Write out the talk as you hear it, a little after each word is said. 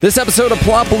This episode of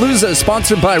Palapalooza is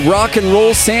sponsored by Rock and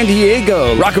Roll San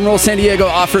Diego. Rock and Roll San Diego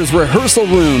offers rehearsal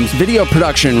rooms, video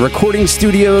production, recording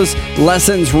studios,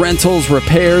 lessons, rentals,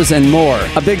 repairs, and more.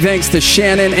 A big thanks to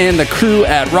Shannon and the crew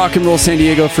at Rock and Roll San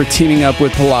Diego for teaming up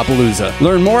with Palapalooza.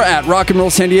 Learn more at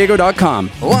rockandrollsandiego.com.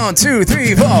 1, 2,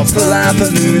 3, 4.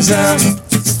 Palapalooza.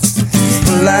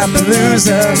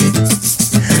 Palapalooza.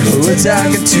 We're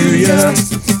talking to you.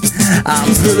 I'm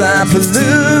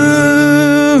Palapalooza.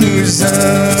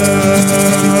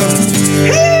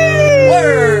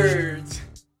 Words.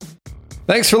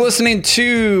 Thanks for listening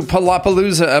to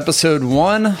Palapalooza episode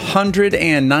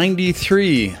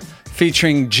 193,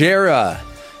 featuring Jera,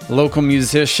 local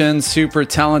musician, super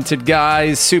talented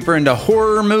guy, super into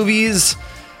horror movies,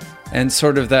 and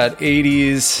sort of that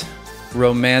 80s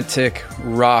romantic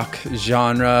rock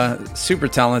genre. Super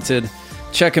talented.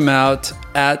 Check him out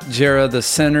at Jera the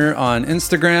Center on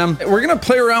Instagram. We're going to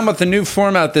play around with the new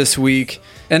format this week,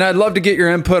 and I'd love to get your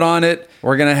input on it.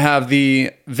 We're going to have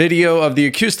the video of the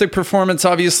acoustic performance,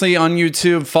 obviously, on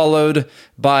YouTube, followed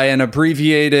by an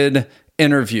abbreviated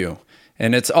interview.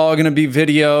 And it's all going to be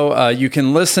video. You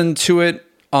can listen to it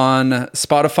on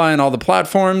Spotify and all the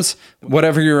platforms.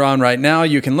 Whatever you're on right now,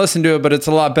 you can listen to it, but it's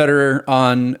a lot better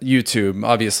on YouTube,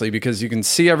 obviously, because you can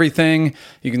see everything.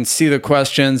 You can see the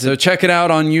questions. So check it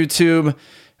out on YouTube,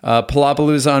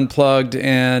 Palapalooza Unplugged,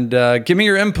 and give me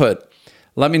your input.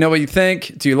 Let me know what you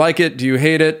think. Do you like it? Do you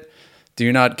hate it? Do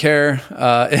you not care?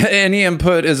 Any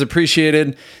input is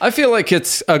appreciated. I feel like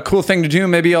it's a cool thing to do.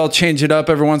 Maybe I'll change it up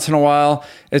every once in a while.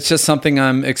 It's just something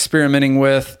I'm experimenting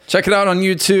with. Check it out on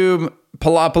YouTube.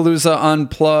 Palapalooza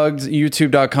Unplugged,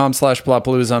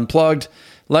 youtube.com/Palapalooza Unplugged.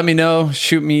 Let me know.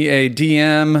 Shoot me a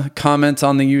DM, comment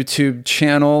on the YouTube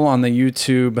channel, on the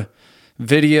YouTube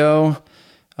video.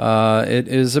 It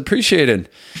is appreciated.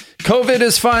 COVID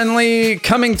is finally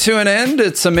coming to an end.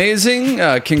 It's amazing.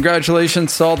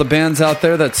 Congratulations to all the bands out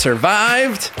there that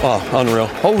survived. Oh, unreal.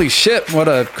 Holy shit, what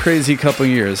a crazy couple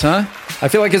years, huh? I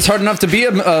feel like it's hard enough to be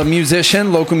a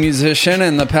musician, local musician,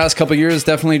 and the past couple years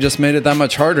definitely just made it that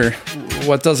much harder.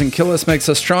 What doesn't kill us makes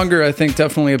us stronger, I think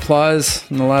definitely applies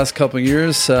in the last couple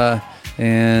years.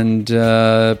 And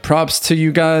props to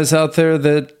you guys out there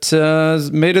that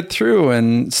made it through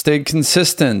and stayed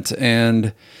consistent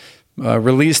and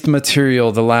released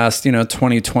material the last,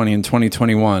 2020 and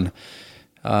 2021.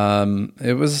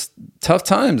 It was tough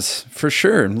times for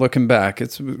sure. Looking back,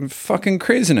 it's fucking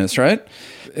craziness, right?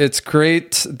 It's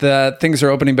great that things are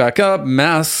opening back up.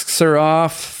 Masks are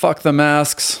off. Fuck the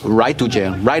masks. Right to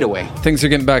jail, right away. Things are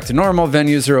getting back to normal.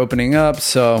 Venues are opening up.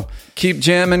 So keep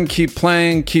jamming, keep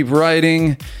playing, keep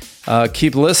writing,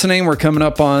 keep listening. We're coming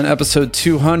up on episode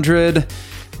 200.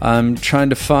 I'm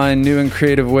trying to find new and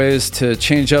creative ways to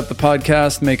change up the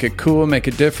podcast, make it cool, make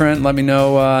it different. Let me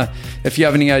know if you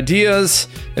have any ideas.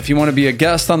 If you want to be a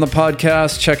guest on the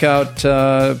podcast, check out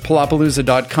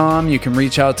palapalooza.com. You can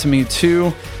reach out to me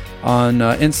too on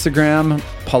Instagram,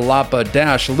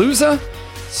 palapa-looza.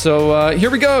 So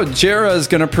here we go. Jera is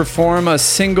going to perform a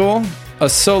solo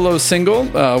single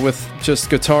with just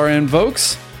guitar and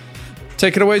vocals.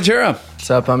 Take it away, Jera.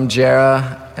 What's up? I'm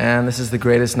Jera, and this is the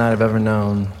greatest night I've ever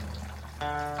known.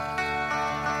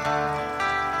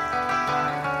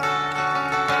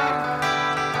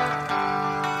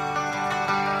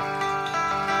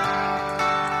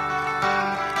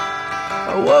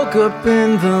 I woke up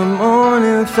in the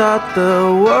morning, thought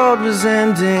the world was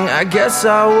ending. I guess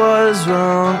I was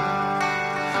wrong.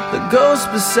 The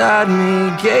ghost beside me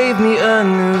gave me a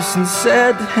noose and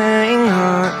said to hang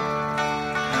on.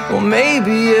 Well,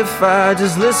 maybe if I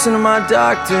just listen to my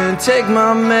doctor and take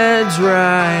my meds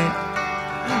right,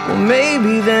 well,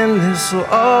 maybe then this'll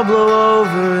all blow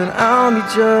over and I'll be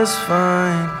just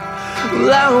fine.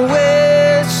 Well, I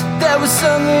wish there was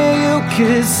something you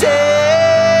could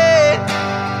say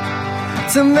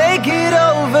to make it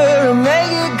over and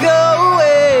make it go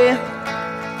away.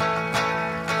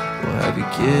 Well, have you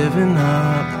given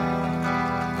up?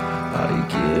 Are you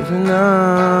giving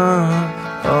up?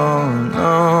 Oh,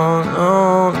 no,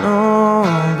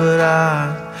 but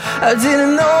I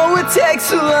didn't know it takes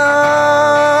so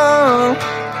long.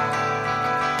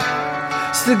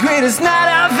 It's the greatest night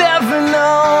I've ever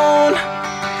known.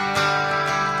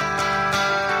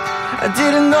 I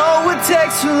didn't know it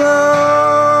takes so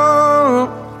long.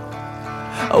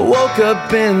 I woke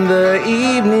up in the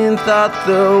evening, thought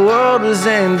the world was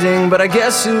ending, but I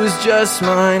guess it was just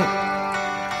mine.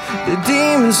 The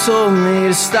demons told me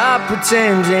to stop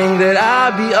pretending that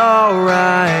I'd be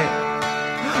alright.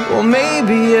 Well,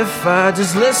 maybe if I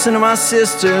just listen to my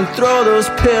sister and throw those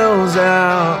pills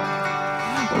out,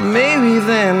 Well, maybe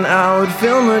then I would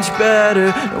feel much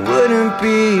better and wouldn't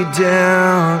be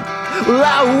down. Well,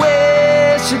 I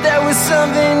wish that there was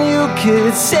something you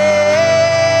could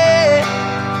say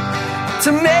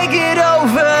to make it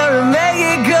over and make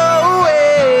it go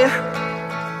away.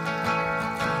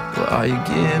 Well, are you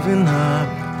giving up?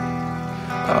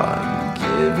 Are you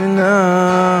giving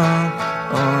up?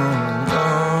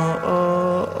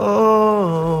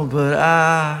 Oh, but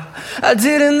I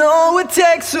didn't know it'd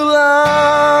take so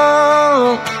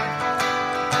long.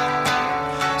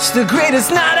 It's the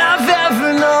greatest night I've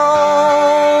ever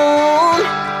known.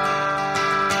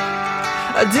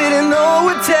 I didn't know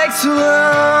it'd take so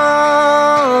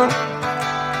long.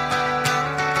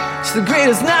 It's the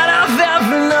greatest night I've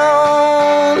ever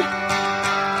known.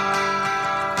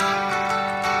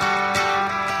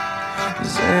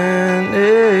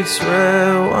 Xanax,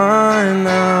 red wine,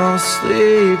 I'll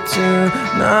sleep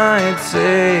tonight.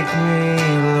 Take me,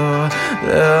 Lord,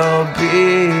 they'll be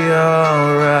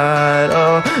alright.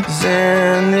 Oh,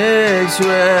 Xanax,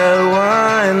 red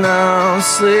wine, I'll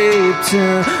sleep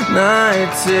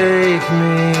tonight. Take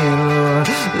me, Lord,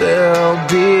 they'll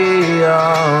be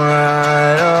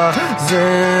alright. Oh,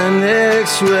 Xanax,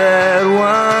 red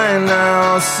wine,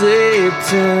 I'll sleep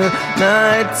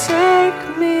tonight. Take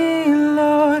me,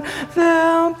 Lord,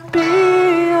 they'll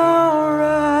be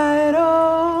alright.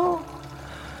 Oh,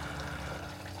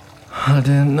 I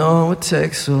didn't know it would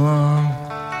take so long.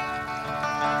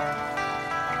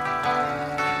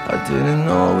 I didn't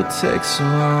know it would take so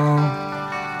long.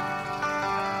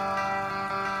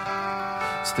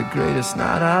 It's the greatest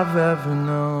night I've ever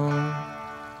known.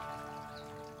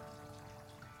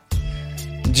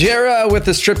 Jera with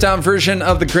the stripped down version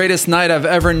of The Greatest Night I've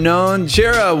Ever Known.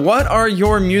 Jera, what are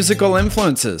your musical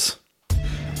influences?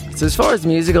 So as far as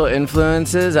musical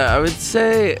influences, I would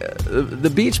say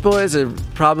the Beach Boys are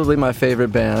probably my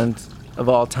favorite band of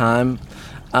all time.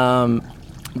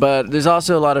 But there's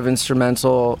also a lot of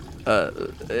instrumental,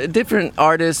 different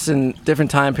artists and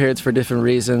different time periods for different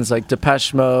reasons. Like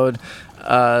Depeche Mode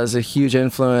is a huge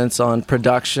influence on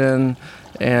production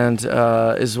and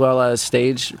as well as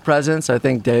stage presence. I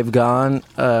think Dave Gahan,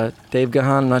 I'm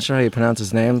not sure how you pronounce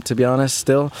his name, to be honest,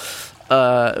 still,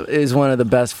 is one of the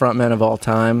best frontmen of all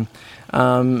time.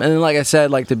 And then, like I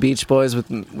said, like the Beach Boys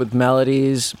with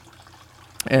melodies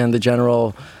and the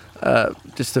general,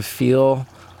 just the feel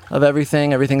of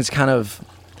everything. Everything's kind of,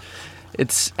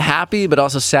 it's happy but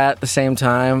also sad at the same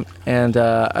time. And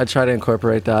I try to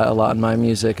incorporate that a lot in my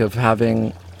music, of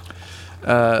having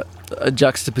a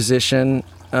juxtaposition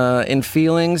in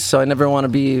feelings. So I never want to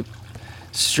be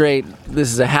straight,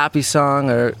 this is a happy song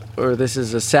or this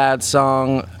is a sad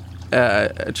song.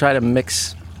 I try to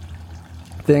mix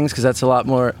things because that's a lot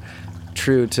more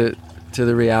true to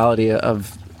the reality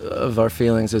of our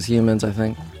feelings as humans, I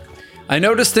think. I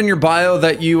noticed in your bio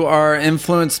that you are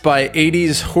influenced by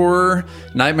 80s horror,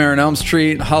 Nightmare on Elm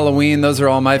Street, Halloween. Those are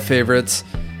all my favorites.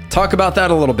 Talk about that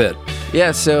a little bit.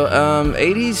 Yeah, so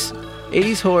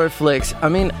 80s horror flicks. I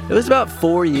mean, it was about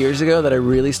 4 years ago that I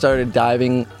really started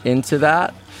diving into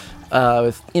that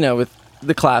with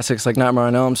the classics like Nightmare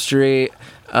on Elm Street,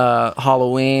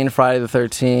 Halloween, Friday the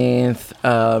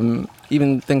 13th,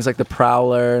 even things like The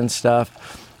Prowler and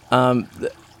stuff.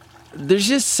 There's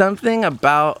just something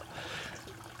about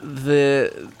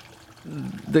the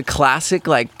classic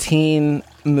like teen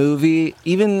movie.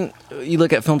 Even you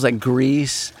look at films like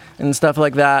Grease and stuff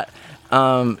like that.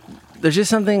 There's just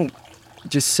something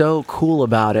just so cool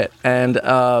about it. And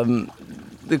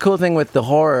the cool thing with the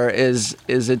horror is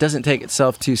it doesn't take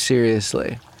itself too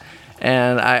seriously.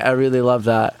 And I really love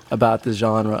that about the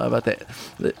genre, about the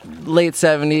late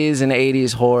 70s and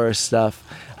 80s horror stuff.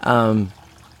 And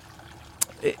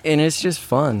it's just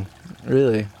fun,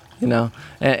 really,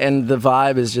 and the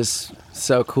vibe is just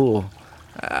so cool.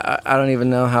 I don't even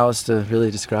know how else to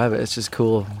really describe it. It's just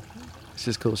cool. It's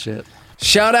just cool shit.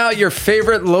 Shout out your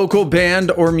favorite local band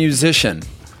or musician.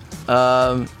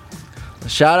 Shout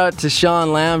out to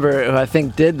Sean Lambert, who I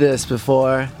think did this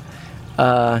before.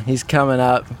 He's coming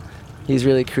up. He's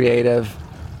really creative.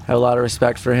 I have a lot of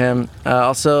respect for him.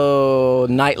 Also,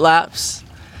 Night Lapse.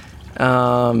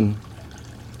 Night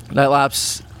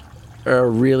Lapse are a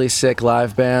really sick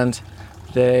live band.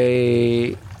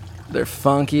 They're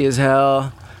funky as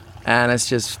hell, and it's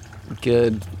just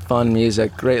good, fun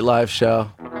music. Great live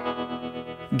show.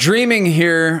 Dreaming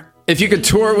here, if you could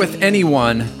tour with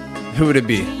anyone, who would it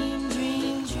be?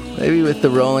 Maybe with the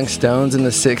Rolling Stones in the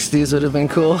 60s would have been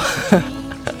cool.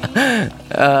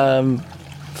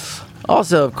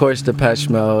 Also, of course, Depeche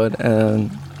Mode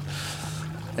and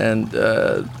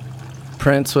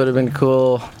Prince would have been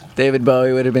cool. David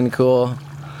Bowie would have been cool.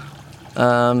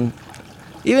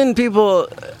 even people,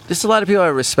 just a lot of people I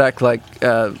respect, like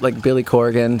Billy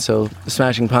Corgan, so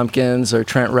Smashing Pumpkins, or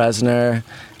Trent Reznor,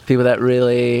 people that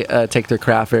really take their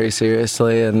craft very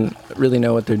seriously and really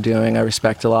know what they're doing. I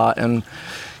respect a lot and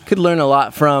could learn a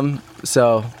lot from.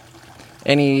 So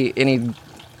any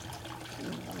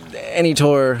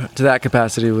tour to that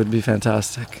capacity would be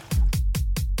fantastic.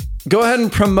 Go ahead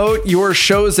and promote your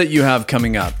shows that you have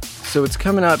coming up. So it's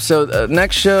coming up. So the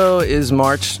next show is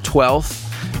March 12th,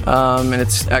 and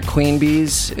it's at Queen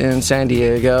Bee's in San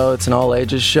Diego. It's an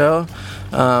all-ages show.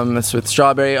 It's with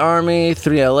Strawberry Army,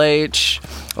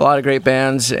 3LH, a lot of great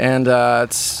bands, and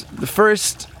it's the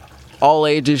first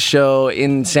all-ages show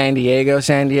in San Diego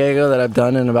that I've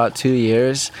done in about 2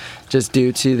 years, just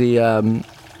due to the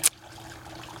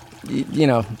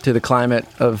to the climate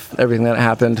of everything that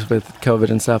happened with COVID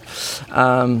and stuff.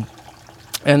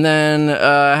 And then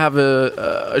I have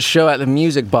a show at the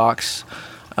Music Box,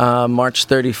 March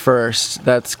 31st.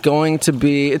 It's going to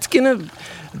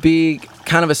be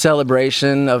kind of a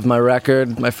celebration of my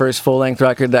record, my first full-length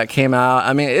record that came out.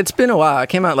 I mean, it's been a while. It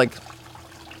came out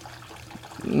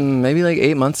maybe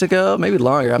 8 months ago, maybe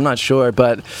longer, I'm not sure.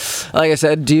 But like I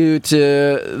said, due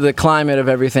to the climate of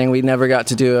everything, we never got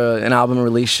to do an album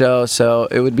release show, so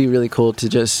it would be really cool to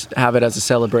just have it as a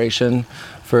celebration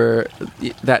for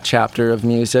that chapter of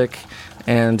music.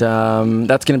 And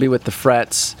that's going to be with the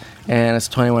Frets, and it's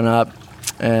 21 up.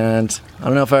 And I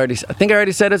don't know if I think I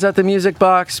already said it's at the Music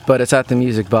Box, but it's at the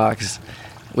Music Box,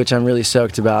 which I'm really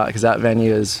stoked about because that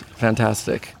venue is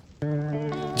fantastic.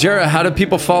 Jarrah, how do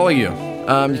people follow you?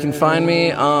 You can find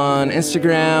me on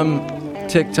Instagram,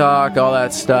 TikTok, all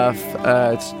that stuff.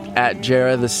 It's at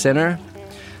Jarrah the Sinner,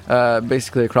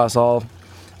 basically across all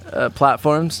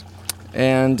platforms.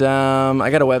 And I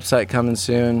got a website coming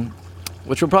soon,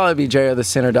 which will probably be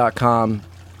jarrahthesinner.com.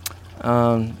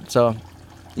 So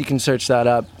you can search that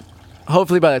up.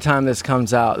 Hopefully by the time this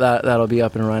comes out, that'll be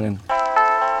up and running.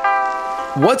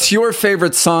 What's your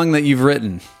favorite song that you've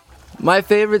written? My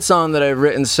favorite song that I've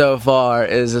written so far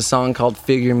is a song called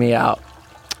Figure Me Out.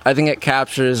 I think it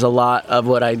captures a lot of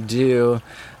what I do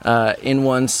in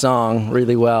one song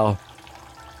really well.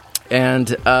 And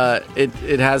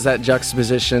it has that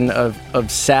juxtaposition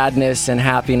of sadness and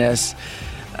happiness.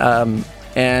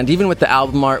 And even with the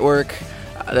album artwork,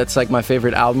 that's like my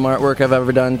favorite album artwork I've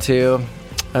ever done too.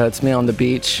 It's me on the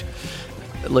beach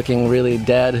looking really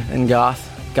dead and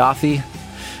gothy.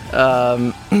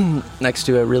 Next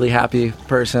to a really happy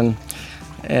person.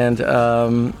 And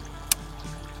I'm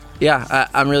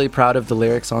really proud of the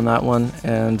lyrics on that one,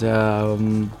 and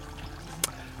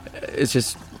it's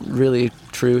just really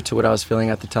true to what I was feeling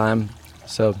at the time.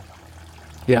 So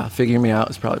yeah, Figure Me Out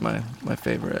is probably my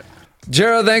favorite.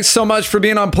 Jarrah, thanks so much for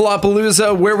being on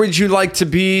Palapalooza. Where would you like to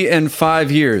be in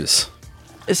 5 years?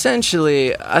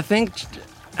 Essentially, I think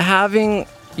having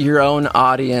your own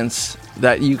audience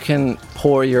that you can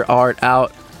pour your art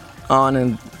out on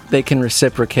and they can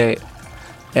reciprocate.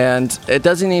 And it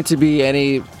doesn't need to be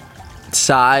any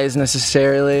size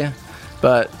necessarily,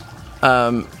 but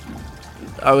I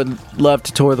would love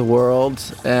to tour the world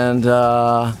and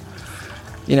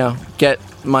get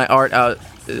my art out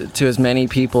to as many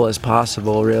people as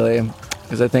possible, really,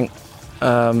 because I think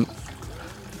the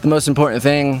most important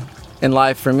thing in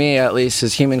life, for me at least,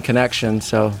 is human connection.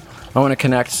 So I want to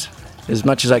connect as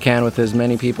much as I can with as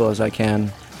many people as I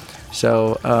can.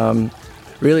 So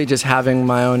really just having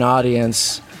my own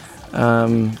audience,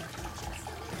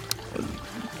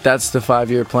 that's the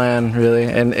 5-year plan, really,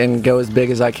 and go as big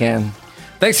as I can.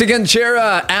 Thanks again,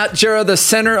 Jarrah, at Jarrah the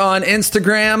Sinner on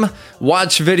Instagram.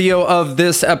 Watch video of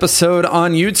this episode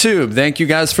on YouTube. Thank you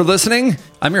guys for listening.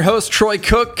 I'm your host, Troy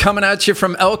Cook, coming at you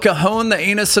from El Cajon, the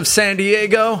anus of San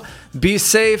Diego. Be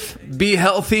safe, be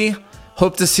healthy.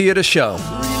 Hope to see you at a show.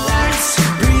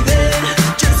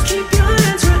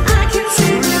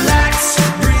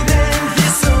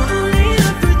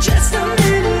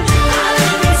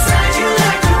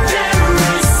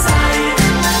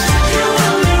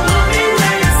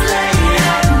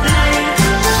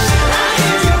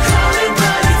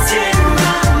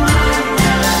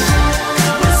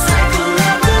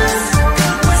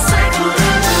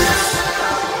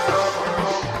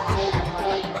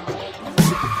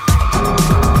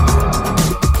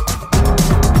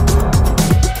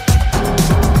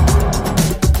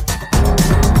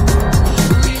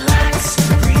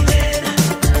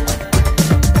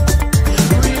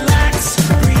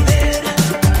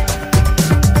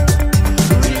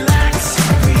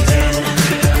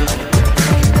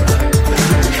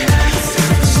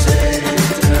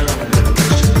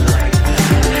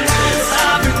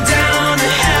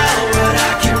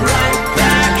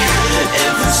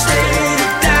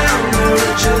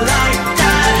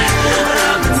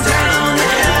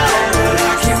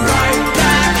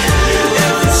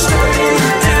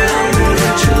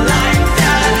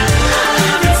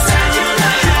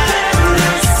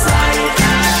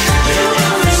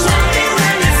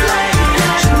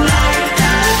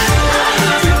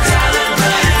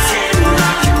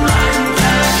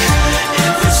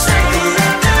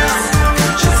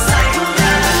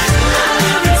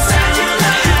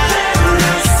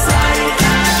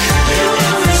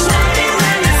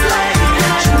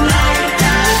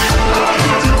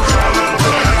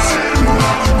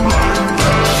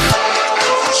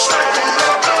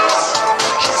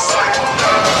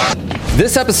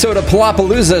 This episode of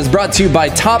Palapalooza is brought to you by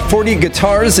Top 40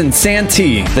 Guitars in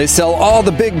Santee. They sell all the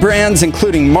big brands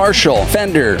including Marshall,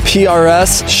 Fender,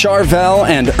 PRS, Charvel,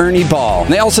 and Ernie Ball.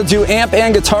 They also do amp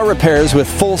and guitar repairs with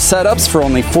full setups for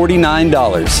only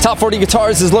 $49. Top 40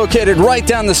 Guitars is located right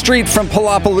down the street from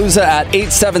Palapalooza at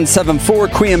 8774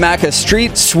 Cuyamaca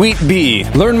Street, Suite B.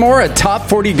 Learn more at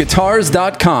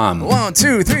top40guitars.com. 1,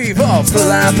 2, 3, 4.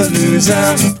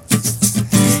 Palapalooza.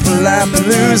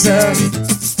 Palapalooza.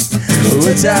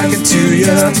 We're talking to you.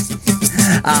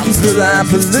 I'm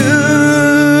Palapalooza.